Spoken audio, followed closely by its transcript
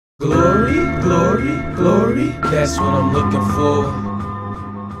Glory, glory, glory, that's what I'm looking for.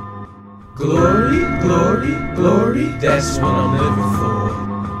 Glory, glory, glory, that's what I'm living for.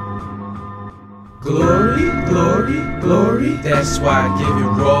 Glory, glory, glory, that's why I give it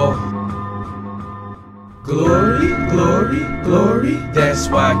raw. Glory, glory, glory, that's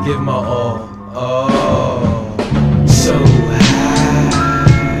why I give my all. Oh, so high.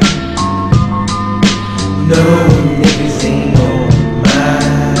 No niggas ain't on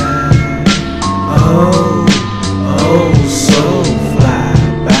mine. Oh, so fly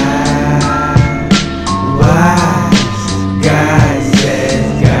by. Wise guys as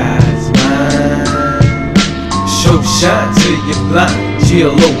God's mind. Show shine till you're blind.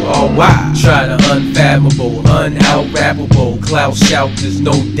 G-L-O-R-Y. Try the unfathomable, unoutrappable. Cloud shout, there's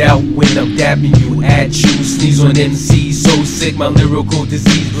no doubt when I'm dabbing you at you. Sneeze on MC, so sick, my lyrical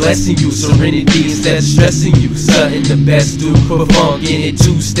disease blessing you. Serenity instead of stressing you. Something the best do. Put funk in it,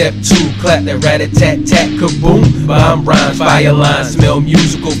 two-step two. Clap that rat-a-tat-tat, kaboom. Bomb rhymes, fire lines, smell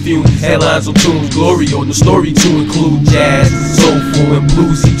musical fumes. Headlines on tunes, glory on the story to include jazz, soulful and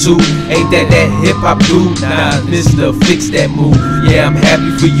bluesy too. Ain't that hip-hop dude? Nah, mister, fix that move. Yeah, I'm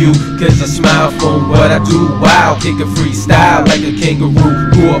happy for you, cause you smile from what I do. Wow, kick a freestyle like a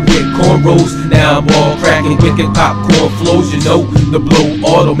kangaroo. Grew up with cornrows, now I'm all cracking wicked popcorn flows. You know, the blow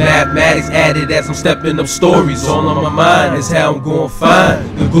auto mathematics added as I'm stepping up stories. All on my mind is how I'm gonna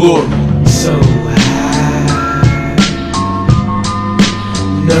find the glory. So high,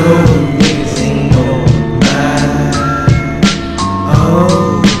 no niggas ain't on mine.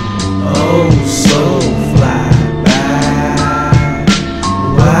 Oh, so fly by.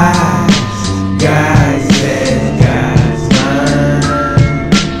 Wise guys as God's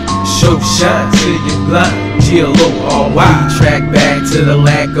mind. Show shine till you're blind. G-L-O-R-Y. Track back to the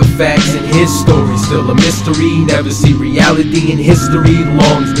lack of facts in his story. Still a mystery, never see reality in history.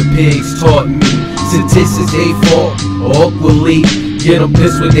 Long as the pigs taught me statistics they fought awkwardly. Get them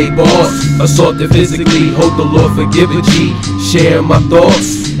pissed with they boss, assaulted physically. Hope the Lord forgive a G. Sharing my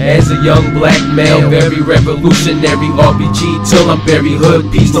thoughts as a young black male, very revolutionary RPG till I'm buried. Hood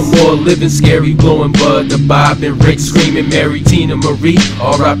peace, no more living scary. Blowing bud to Bob and Rick, screaming Mary, Tina Marie,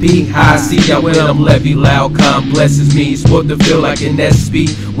 R.I.P. High see ya when I'm levy loud, calm blesses me. Sport to feel like an SP,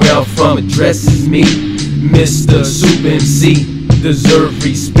 where I'm from addresses me. Mr. Supa MC. Deserve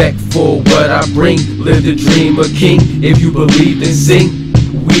respect for what I bring. Live the dream of king. If you believe, then sing.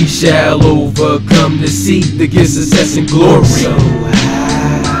 We shall overcome to see the gifts, success, and glory. So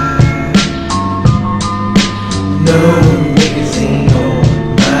high, no niggas ain't on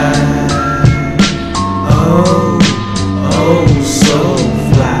mine. Oh, so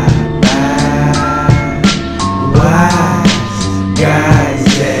fly by. Wise guys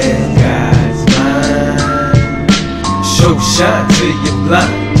as God's mind. Show shine till you're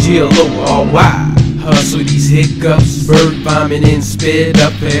blind. G-L-O-R-Y. Hustle these hiccups, bird bombing and spit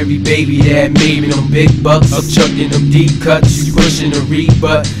up every baby that made me them big bucks. I'm chucking them deep cuts, you pushing the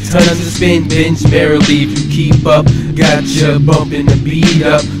rebut. Tons of spin, binge merrily if you keep up. Got you bumping the beat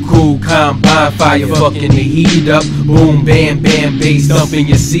up. Cool, calm, bonfire, fucking the heat up. Boom, bam, bam, bass, dumping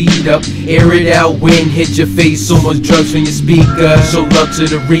your seat up. Air it out, wind hit your face. So much drugs from your speaker. Show love to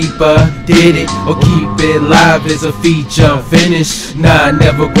the reaper. Did it or keep it live as a feature. Finish, nah,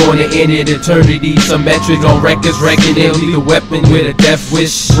 never gonna end it. Eternity, some metric on records, wrecking it. Lead a weapon with a death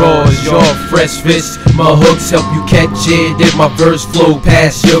wish. Raw as your fresh fish. My hooks help you catch it. If my verse flow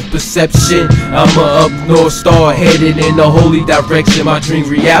past your perception, I'm a up north star headed in a holy direction. My dream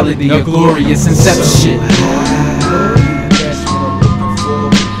reality, a glorious inception. So high, that's what I'm looking for.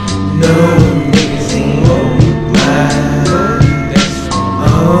 No niggas ain't on mine.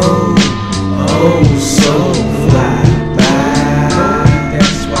 Oh, so fly by.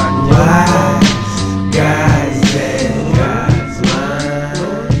 That's why wise guys as God's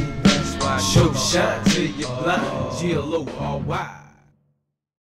mind. That's why show shine till you're blind. G-L-O-R-Y.